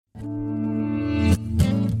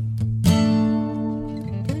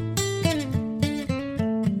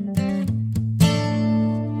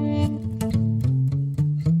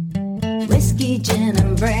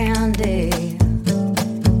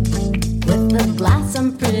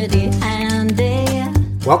blossom pretty handy.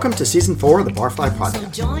 Welcome to Season 4 of the Barfly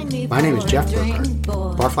Podcast. My name is Jeff Burkhart,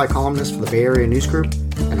 Barfly columnist for the Bay Area News Group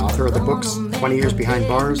and author of the books 20 Years Behind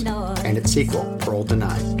Bars and its sequel, Parole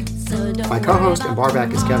Denied. My co-host and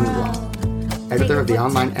barback is Kevin Willow, editor of the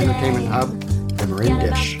online entertainment hub, The Marin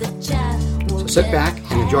Dish. So sit back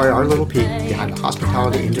and enjoy our little peek behind the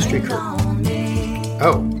hospitality industry curtain.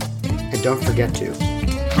 Oh, and don't forget to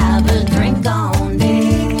have a drink on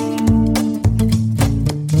me.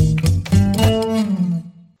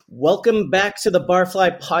 Welcome back to the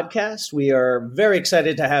Barfly Podcast. We are very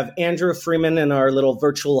excited to have Andrew Freeman in our little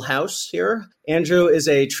virtual house here. Andrew is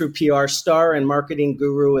a true PR star and marketing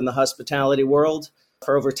guru in the hospitality world.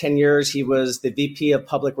 For over 10 years, he was the VP of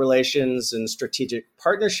Public Relations and Strategic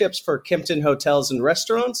Partnerships for Kimpton Hotels and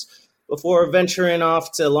Restaurants before venturing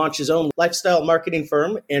off to launch his own lifestyle marketing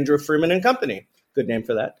firm, Andrew Freeman and Company. Good name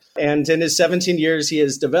for that. And in his 17 years, he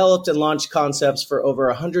has developed and launched concepts for over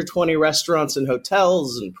 120 restaurants and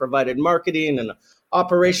hotels and provided marketing and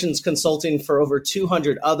operations consulting for over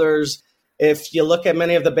 200 others. If you look at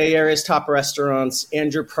many of the Bay Area's top restaurants,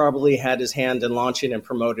 Andrew probably had his hand in launching and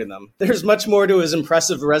promoting them. There's much more to his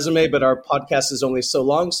impressive resume, but our podcast is only so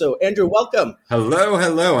long. So, Andrew, welcome.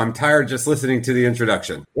 Hello. I'm tired just listening to the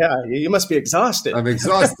introduction. Yeah, you must be exhausted. I'm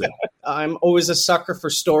exhausted. I'm always a sucker for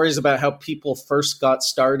stories about how people first got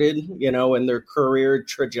started, in their career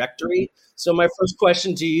trajectory. So my first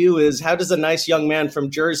question to you is, how does a nice young man from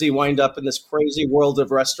Jersey wind up in this crazy world of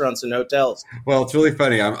restaurants and hotels? Well, it's really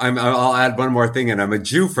funny. I'll add one more thing, and I'm a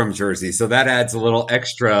Jew from Jersey. So that adds a little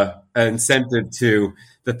extra incentive to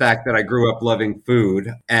the fact that I grew up loving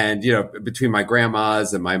food. And, between my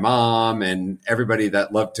grandmas and my mom and everybody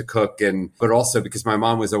that loved to cook, but also because my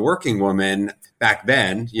mom was a working woman back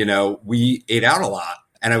then, we ate out a lot.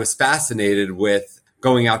 And I was fascinated with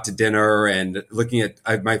going out to dinner and looking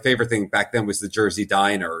at my favorite thing back then was the Jersey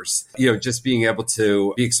diners, just being able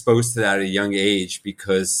to be exposed to that at a young age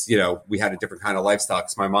because, we had a different kind of lifestyle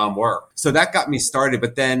because my mom worked. So that got me started.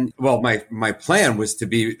 But then, my plan was to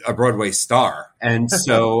be a Broadway star. And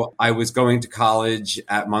so I was going to college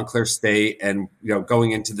at Montclair State and, going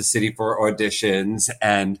into the city for auditions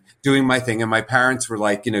and doing my thing. And my parents were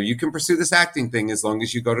like, you can pursue this acting thing as long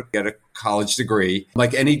as you go to get a college degree.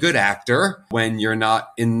 Like any good actor, when you're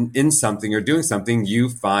not in something or doing something, you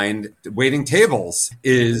find waiting tables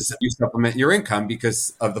is you supplement your income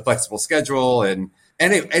because of the flexible schedule. And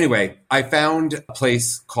anyway, I found a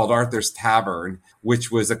place called Arthur's Tavern,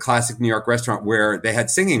 which was a classic New York restaurant where they had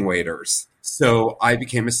singing waiters. So I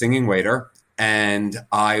became a singing waiter and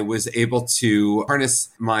I was able to harness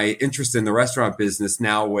my interest in the restaurant business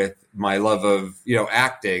now with my love of,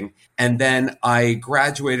 acting. And then I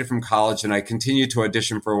graduated from college and I continued to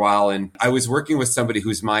audition for a while. And I was working with somebody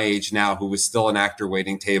who's my age now, who was still an actor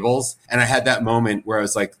waiting tables. And I had that moment where I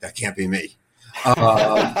was like, that can't be me.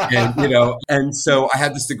 And so I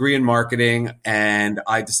had this degree in marketing and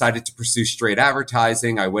I decided to pursue straight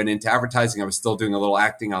advertising. I went into advertising. I was still doing a little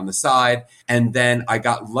acting on the side. And then I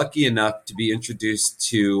got lucky enough to be introduced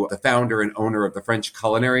to the founder and owner of the French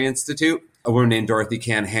Culinary Institute, a woman named Dorothy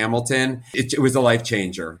Cann Hamilton. It was a life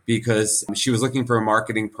changer because she was looking for a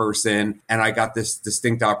marketing person. And I got this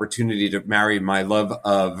distinct opportunity to marry my love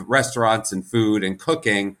of restaurants and food and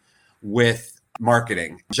cooking with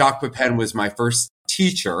marketing. Jacques Pepin was my first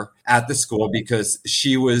teacher at the school because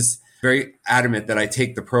she was very adamant that I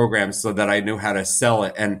take the program so that I knew how to sell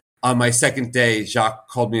it. And on my second day, Jacques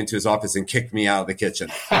called me into his office and kicked me out of the kitchen.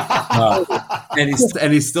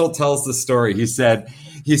 And he still tells the story. He said,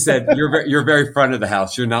 you're very front of the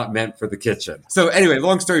house. You're not meant for the kitchen. So anyway,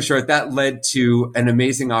 long story short, that led to an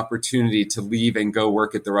amazing opportunity to leave and go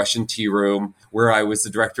work at the Russian Tea Room, where I was the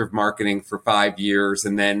director of marketing for 5 years.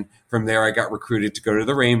 And then from there, I got recruited to go to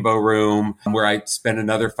the Rainbow Room, where I spent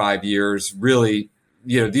another 5 years. Really,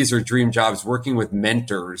 these are dream jobs, working with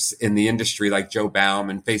mentors in the industry like Joe Baum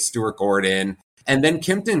and Faith Stewart Gordon. And then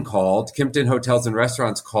Kimpton Hotels and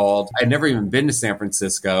Restaurants called. I'd never even been to San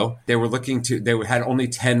Francisco. They had only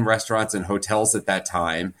 10 restaurants and hotels at that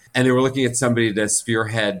time. And they were looking at somebody to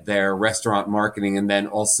spearhead their restaurant marketing and then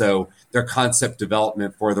also their concept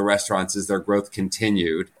development for the restaurants as their growth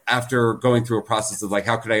continued. After going through a process of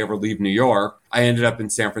how could I ever leave New York? I ended up in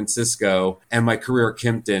San Francisco and my career at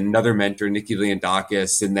Kimpton, another mentor, Nikki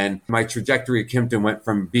Leondakis. And then my trajectory at Kimpton went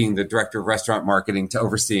from being the director of restaurant marketing to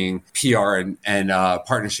overseeing PR and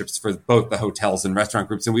partnerships for both the hotels and restaurant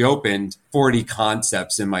groups. And we opened 40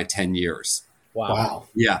 concepts in my 10 years. Wow.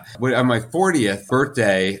 Yeah. On my 40th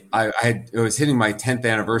birthday, I was hitting my 10th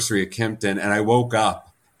anniversary at Kimpton and I woke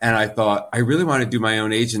up and I thought, I really want to do my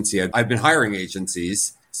own agency. I've been hiring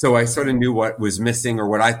agencies So I sort of knew what was missing or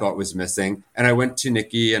what I thought was missing. And I went to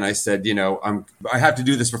Nikki and I said, I have to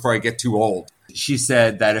do this before I get too old. She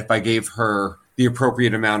said that if I gave her the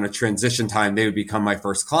appropriate amount of transition time, they would become my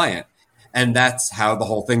first client. And that's how the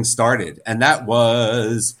whole thing started. And that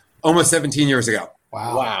was almost 17 years ago.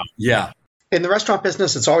 Wow. Yeah. In the restaurant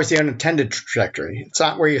business, it's always the unintended trajectory. It's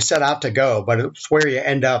not where you set out to go, but it's where you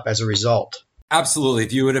end up as a result. Absolutely.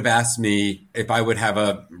 If you would have asked me if I would have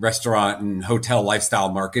a restaurant and hotel lifestyle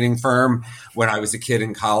marketing firm when I was a kid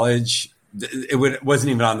in college, it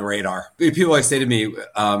wasn't even on the radar. People always say to me,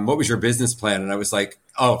 what was your business plan? And I was like,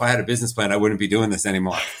 oh, if I had a business plan, I wouldn't be doing this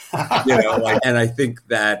anymore. And I think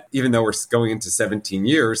that even though we're going into 17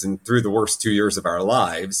 years and through the worst 2 years of our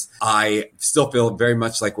lives, I still feel very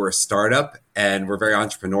much like we're a startup and we're very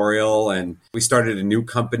entrepreneurial. And we started a new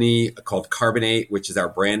company called Carbonate, which is our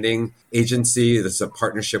branding agency. This is a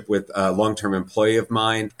partnership with a long-term employee of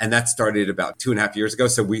mine. And that started about 2.5 years ago.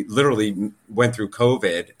 So we literally went through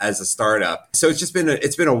COVID as a startup. So it's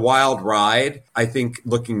been a wild ride. I think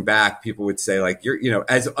looking back, people would say like,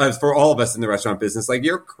 as for all of us in the restaurant business, like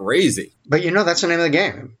you're crazy. But that's the name of the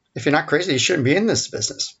game. If you're not crazy, you shouldn't be in this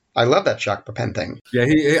business. I love that Jacques Pepin thing.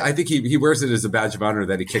 Yeah, I think he wears it as a badge of honor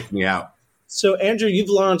that he kicked me out. So, Andrew, you've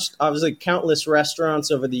launched obviously countless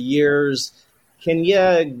restaurants over the years. Can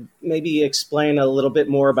you maybe explain a little bit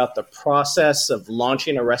more about the process of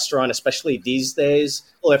launching a restaurant, especially these days?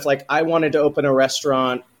 Well, if I wanted to open a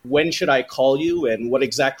restaurant, when should I call you and what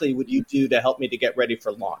exactly would you do to help me to get ready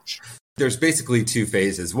for launch? There's basically two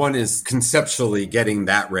phases. One is conceptually getting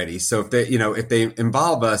that ready. So if they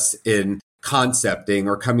involve us in concepting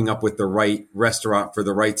or coming up with the right restaurant for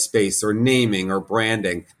the right space or naming or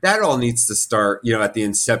branding, that all needs to start, at the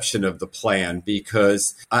inception of the plan,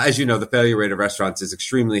 because as you know, the failure rate of restaurants is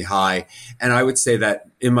extremely high. And I would say that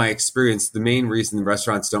in my experience, the main reason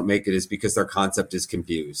restaurants don't make it is because their concept is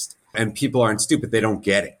confused. And people aren't stupid. They don't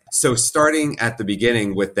get it. So starting at the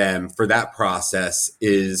beginning with them for that process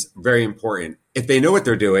is very important. If they know what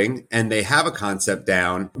they're doing and they have a concept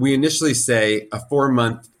down, we initially say a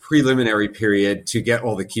 4-month preliminary period to get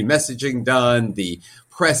all the key messaging done, the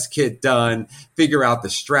press kit done, figure out the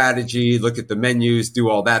strategy, look at the menus, do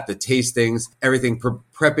all that, the tastings, everything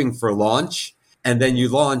prepping for launch. And then you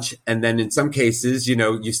launch. And then in some cases,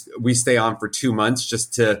 we stay on for 2 months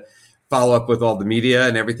just to follow up with all the media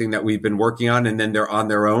and everything that we've been working on. And then they're on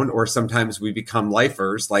their own. Or sometimes we become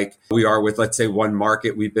lifers like we are with, let's say, One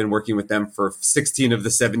Market. We've been working with them for 16 of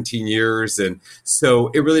the 17 years. And so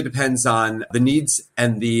it really depends on the needs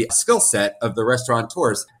and the skill set of the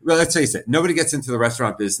restaurateurs. Well, let's face it, nobody gets into the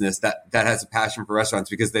restaurant business that has a passion for restaurants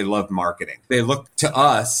because they love marketing. They look to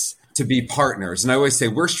us to be partners. And I always say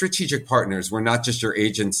we're strategic partners. We're not just your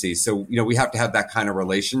agency. So, we have to have that kind of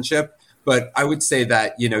relationship. But I would say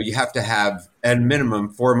that, you have to have at minimum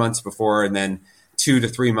 4 months before and then 2 to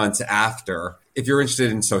 3 months after. If you're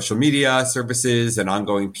interested in social media services and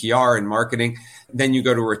ongoing PR and marketing, then you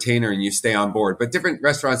go to a retainer and you stay on board. But different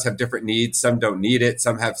restaurants have different needs. Some don't need it.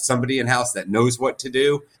 Some have somebody in-house that knows what to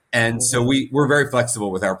do. And so we're very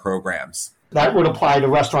flexible with our programs. That would apply to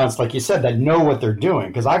restaurants, like you said, that know what they're doing.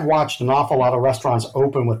 Because I've watched an awful lot of restaurants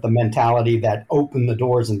open with the mentality that open the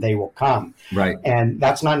doors and they will come. Right. And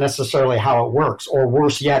that's not necessarily how it works. Or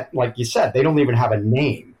worse yet, like you said, they don't even have a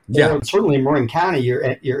name. Yeah. Or certainly in Marin County,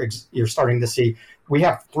 you're starting to see, we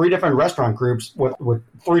have 3 different restaurant groups with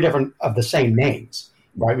 3 different of the same names.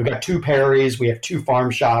 Right. We've got 2 Perry's, we have 2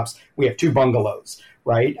 farm shops, we have 2 bungalows.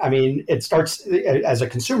 Right. I mean, it starts as a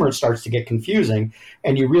consumer, it starts to get confusing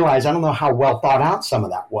and you realize, I don't know how well thought out some of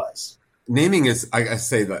that was. Naming is, I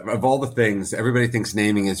say that of all the things, everybody thinks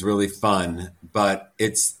naming is really fun, but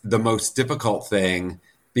it's the most difficult thing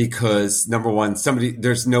because number one,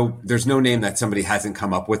 there's no name that somebody hasn't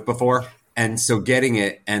come up with before. And so getting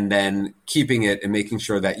it and then keeping it and making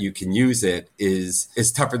sure that you can use it is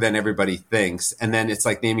tougher than everybody thinks. And then it's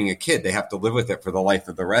like naming a kid. They have to live with it for the life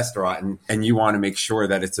of the restaurant. And you want to make sure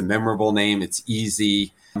that it's a memorable name. It's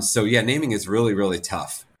easy. So yeah, naming is really, really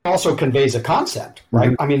tough. It also conveys a concept,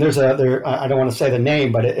 right? Mm-hmm. I mean, I don't want to say the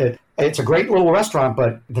name, but it's a great little restaurant,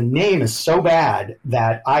 but the name is so bad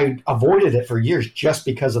that I avoided it for years just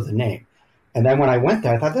because of the name. And then when I went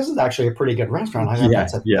there, I thought, this is actually a pretty good restaurant. I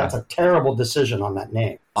thought, that's a terrible decision on that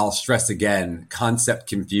name. I'll stress again, concept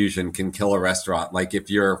confusion can kill a restaurant. Like if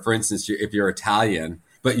you're, for instance, if you're Italian,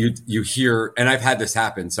 but you hear, and I've had this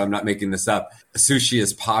happen, so I'm not making this up, sushi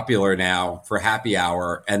is popular now for happy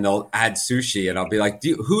hour, and they'll add sushi, and I'll be like,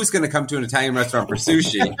 who's going to come to an Italian restaurant for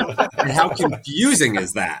sushi? And how confusing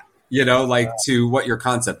is that, to what your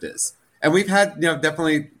concept is? And we've had,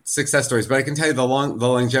 definitely success stories, but I can tell you the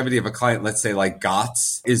longevity of a client, let's say like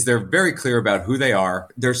GOTS, is they're very clear about who they are.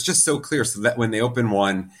 They're just so clear so that when they open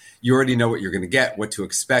one, you already know what you're going to get, what to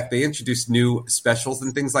expect. They introduce new specials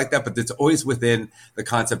and things like that, but it's always within the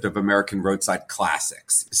concept of American roadside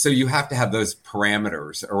classics. So you have to have those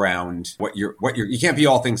parameters around you can't be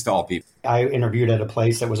all things to all people. I interviewed at a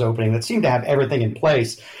place that was opening that seemed to have everything in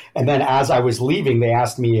place. And then as I was leaving, they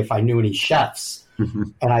asked me if I knew any chefs.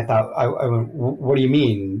 And I thought, I went, what do you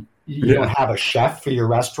mean? You don't have a chef for your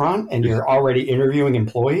restaurant and you're already interviewing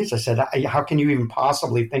employees? I said, how can you even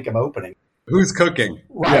possibly think of opening? Who's cooking?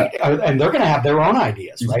 Right. Yeah. And they're going to have their own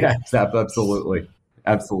ideas, right? Yes, absolutely.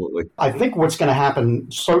 Absolutely. I think what's going to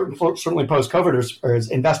happen, certainly post-COVID,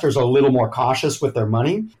 is investors are a little more cautious with their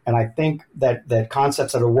money. And I think that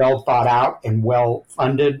concepts that are well thought out and well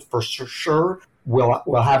funded for sure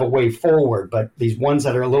will have a way forward. But these ones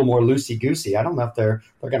that are a little more loosey-goosey, I don't know if they're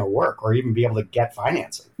going to work or even be able to get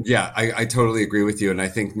financing. Yeah, I totally agree with you. And I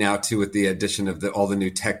think now, too, with the addition of all the new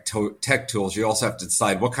tech tools, you also have to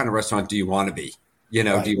decide what kind of restaurant do you want to be? Do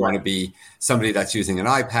you want to be somebody that's using an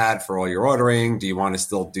iPad for all your ordering? Do you want to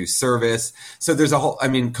still do service? So there's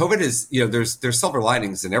COVID is, there's silver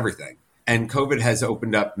linings in everything. And COVID has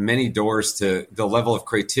opened up many doors to the level of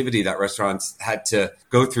creativity that restaurants had to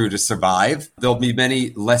go through to survive. There'll be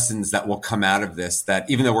many lessons that will come out of this, that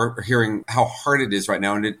even though we're hearing how hard it is right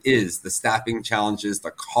now, and it is, the staffing challenges,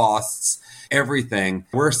 the costs, everything,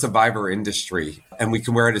 we're a survivor industry, and we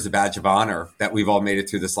can wear it as a badge of honor that we've all made it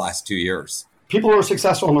through this last 2 years. People who are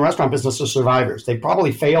successful in the restaurant business are survivors. They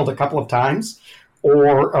probably failed a couple of times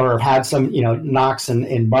or have had some, knocks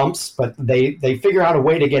and bumps, but they figure out a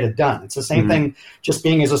way to get it done. It's the same thing just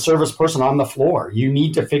being as a service person on the floor. You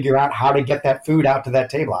need to figure out how to get that food out to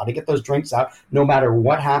that table, how to get those drinks out, no matter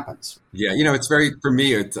what happens. Yeah, it's for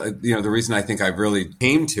me, it's, the reason I think I've really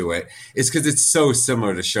came to it is because it's so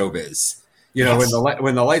similar to showbiz. Yes.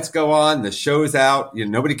 When the lights go on, the show's out,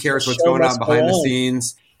 nobody cares what's going on behind the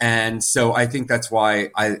scenes. And so I think that's why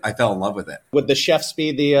I fell in love with it. Would the chefs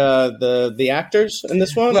be the actors in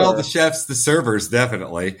this one? Well, the chefs, the servers,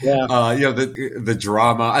 definitely. Yeah. The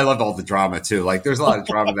drama. I love all the drama too. Like there's a lot of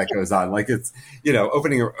drama that goes on. Like it's,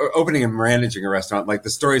 opening and managing a restaurant. Like the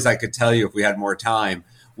stories I could tell you if we had more time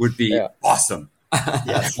would be awesome.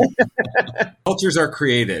 Yes. Cultures are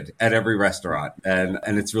created at every restaurant, and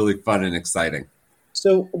it's really fun and exciting.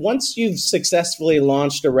 So once you've successfully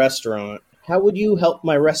launched a restaurant, how would you help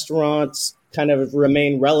my restaurants kind of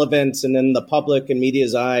remain relevant and in the public and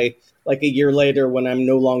media's eye like a year later when I'm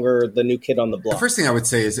no longer the new kid on the block? The first thing I would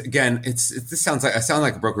say is, again, I sound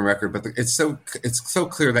like a broken record, but it's so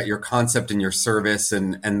clear that your concept and your service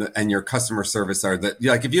and your customer service are that,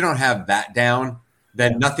 like, if you don't have that down,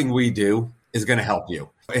 then nothing we do is going to help you.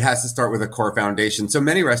 It has to start with a core foundation. So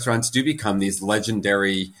many restaurants do become these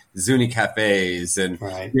legendary Zuni cafes and,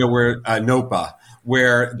 where Nopa,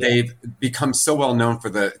 where they've become so well known for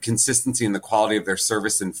the consistency and the quality of their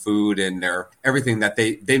service and food and their everything that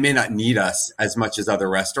they may not need us as much as other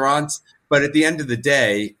restaurants. But at the end of the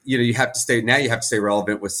day, you have to stay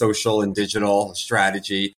relevant with social and digital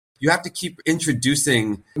strategy. You have to keep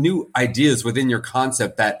introducing new ideas within your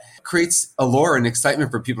concept that creates allure and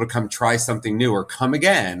excitement for people to come try something new or come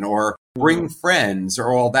again or bring friends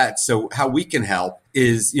or all that. So how we can help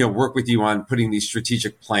is, work with you on putting these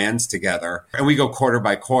strategic plans together. And we go quarter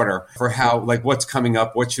by quarter for how, like, what's coming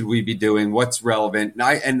up, what should we be doing, what's relevant.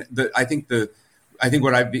 And I think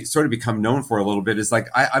what I've sort of become known for a little bit is like,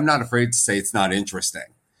 I'm not afraid to say it's not interesting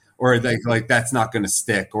or like that's not going to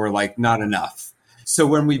stick or like not enough. So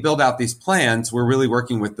when we build out these plans, we're really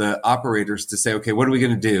working with the operators to say, okay, what are we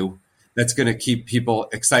going to do that's going to keep people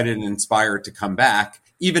excited and inspired to come back,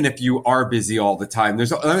 even if you are busy all the time?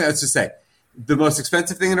 Let's just say, the most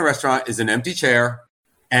expensive thing in a restaurant is an empty chair,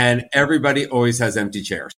 and everybody always has empty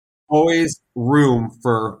chairs. Always room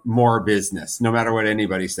for more business, no matter what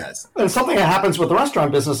anybody says. And something that happens with the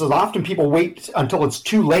restaurant business is often people wait until it's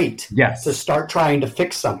too late to start trying to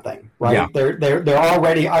fix something, right? Yeah. They're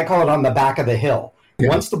already, I call it on the back of the hill.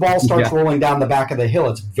 Once the ball starts rolling down the back of the hill,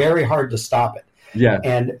 it's very hard to stop it. Yeah.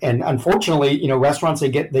 And unfortunately, restaurants, they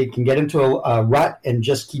can get into a rut and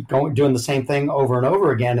just keep doing the same thing over and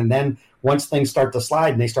over again. And then once things start to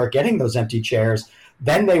slide and they start getting those empty chairs,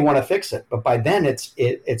 then they want to fix it. But by then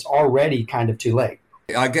it's already kind of too late.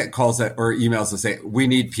 I get calls or emails that say, we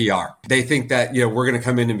need PR. They think that, we're going to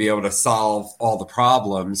come in and be able to solve all the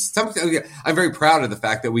problems. I'm very proud of the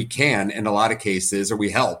fact that we can in a lot of cases, or we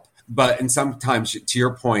help. But sometimes, to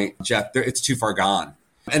your point, Jeff, it's too far gone.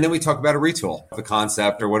 And then we talk about a retool, the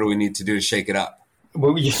concept, or what do we need to do to shake it up.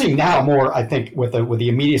 what you're seeing now more, I think, with the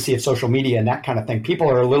immediacy of social media and that kind of thing, people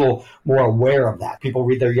are a little more aware of that. People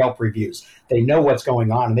read their Yelp reviews. They know what's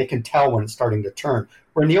going on, and they can tell when it's starting to turn.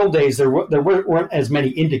 Where in the old days, there weren't as many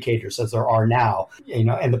indicators as there are now,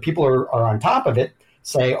 and the people are on top of it,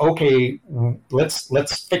 say, okay,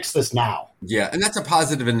 let's fix this now. Yeah, and that's a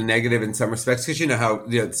positive and a negative in some respects, because you know how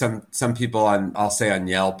some people I'll say on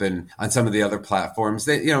Yelp and on some of the other platforms,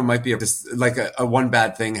 they might be just like a one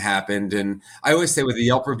bad thing happened. And I always say with a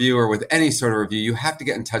Yelp review or with any sort of review, you have to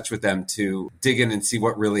get in touch with them to dig in and see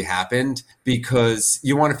what really happened, because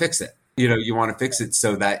you want to fix it. You want to fix it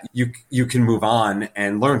so that you can move on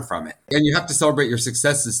and learn from it. And you have to celebrate your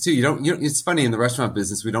successes too. It's funny, in the restaurant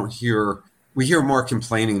business, we hear more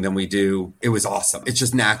complaining than we do it was awesome. It's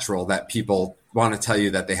just natural that people want to tell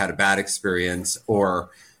you that they had a bad experience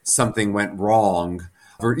or something went wrong.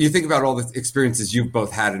 Or you think about all the experiences you've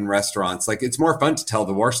both had in restaurants. Like, it's more fun to tell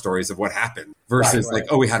the war stories of what happened versus right. like,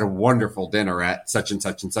 oh, we had a wonderful dinner at such and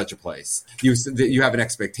such and such a place. You have an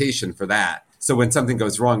expectation for that. So when something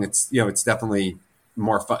goes wrong, it's definitely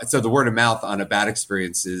more fun. So the word of mouth on a bad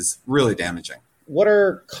experience is really damaging. What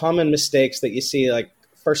are common mistakes that you see, like,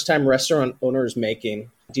 first-time restaurant owners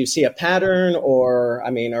making? Do you see a pattern, or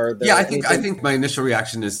are there? Yeah, I think my initial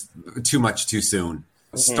reaction is too much too soon.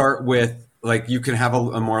 Mm-hmm. Start with, like, you can have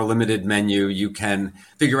a more limited menu. You can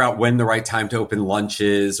figure out when the right time to open lunch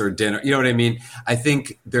is or dinner. You know what I mean? I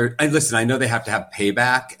think I know they have to have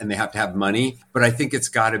payback and they have to have money, but I think it's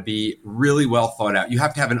got to be really well thought out. You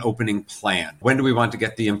have to have an opening plan. When do we want to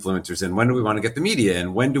get the influencers in? When do we want to get the media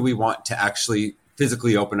in? When do we want to actually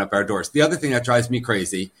physically open up our doors? The other thing that drives me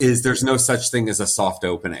crazy is there's no such thing as a soft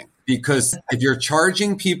opening, because if you're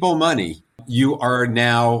charging people money, you are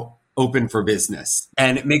now open for business.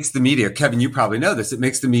 And it makes the media, Kevin, you probably know this, it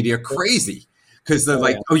makes the media crazy, because they're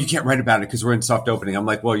oh, you can't write about it because we're in soft opening. I'm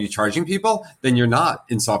like, well, are you charging people? Then you're not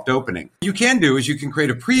in soft opening. What you can do is you can create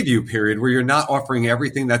a preview period where you're not offering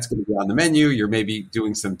everything that's going to be on the menu. You're maybe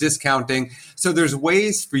doing some discounting. So there's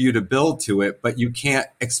ways for you to build to it, but you can't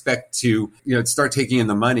expect to, start taking in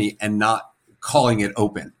the money and not calling it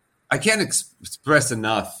open. I can't express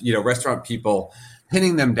enough, restaurant people,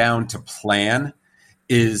 pinning them down to plan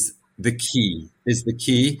is the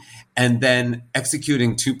key, and then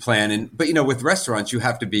executing to plan. But with restaurants, you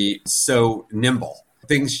have to be so nimble.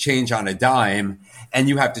 Things change on a dime, and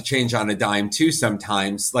you have to change on a dime too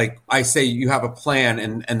sometimes. Like I say, you have a plan,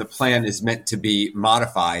 and the plan is meant to be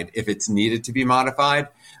modified if it's needed to be modified,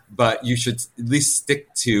 but you should at least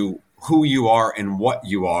stick to who you are and what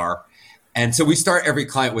you are. And so we start every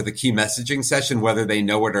client with a key messaging session, whether they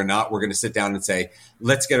know it or not. We're going to sit down and say,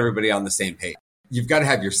 let's get everybody on the same page. You've got to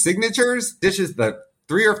have your signatures, dishes, the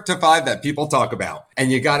 3 to 5 that people talk about.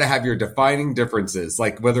 And you got to have your defining differences,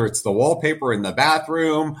 like whether it's the wallpaper in the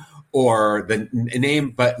bathroom or the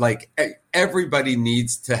name, but like everybody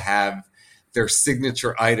needs to have their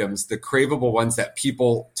signature items, the craveable ones that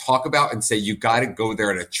people talk about and say, you got to go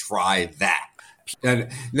there to try that. And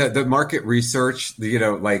the market research,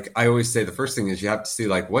 like I always say, the first thing is you have to see,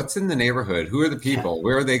 like, what's in the neighborhood? Who are the people?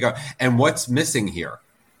 Where are they going? And what's missing here?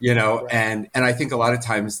 Right. And I think a lot of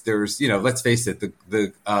times there's, let's face it,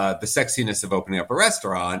 the sexiness of opening up a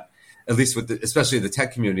restaurant, at least especially the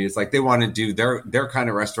tech community, is like they want to do their kind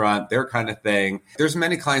of restaurant, their kind of thing. There's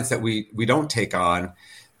many clients that we don't take on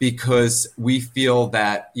because we feel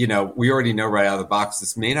that, we already know right out of the box,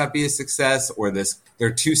 this may not be a success, or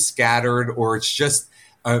they're too scattered, or it's just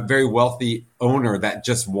a very wealthy owner that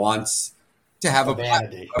just wants to have a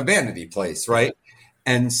vanity place, right?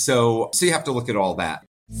 And so you have to look at all that.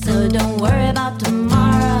 So don't worry about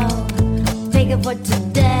tomorrow. Take it for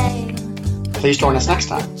today. Please join us next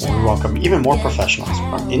time when we welcome even more professionals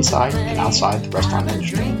from inside and outside the restaurant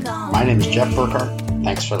industry. My name is Jeff Burkhart.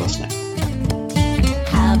 Thanks for listening.